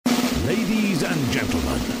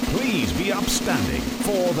be upstanding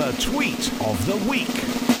for the tweet of the week.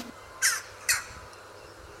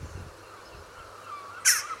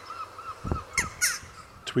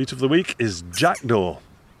 Tweet of the week is jackdaw.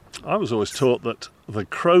 I was always taught that the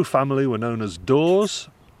crow family were known as daws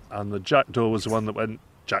and the jackdaw was the one that went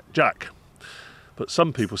jack jack. But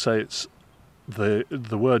some people say it's the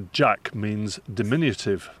word jack means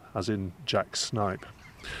diminutive, as in jack snipe.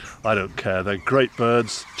 I don't care, they're great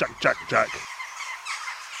birds. Jack, jack, jack.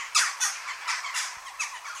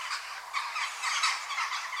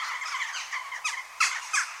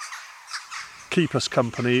 Keep us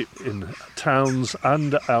company in towns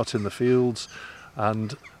and out in the fields,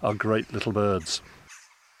 and are great little birds.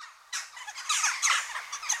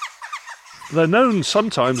 They're known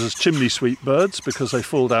sometimes as chimney sweep birds because they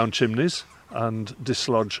fall down chimneys and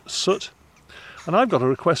dislodge soot. And I've got a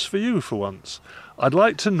request for you for once. I'd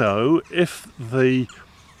like to know if the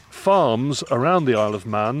farms around the Isle of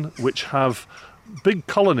Man, which have big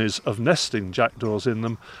colonies of nesting jackdaws in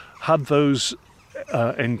them, had those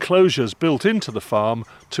enclosures built into the farm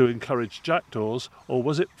to encourage jackdaws, or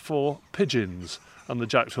was it for pigeons and the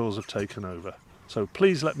jackdaws have taken over? So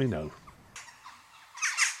please let me know.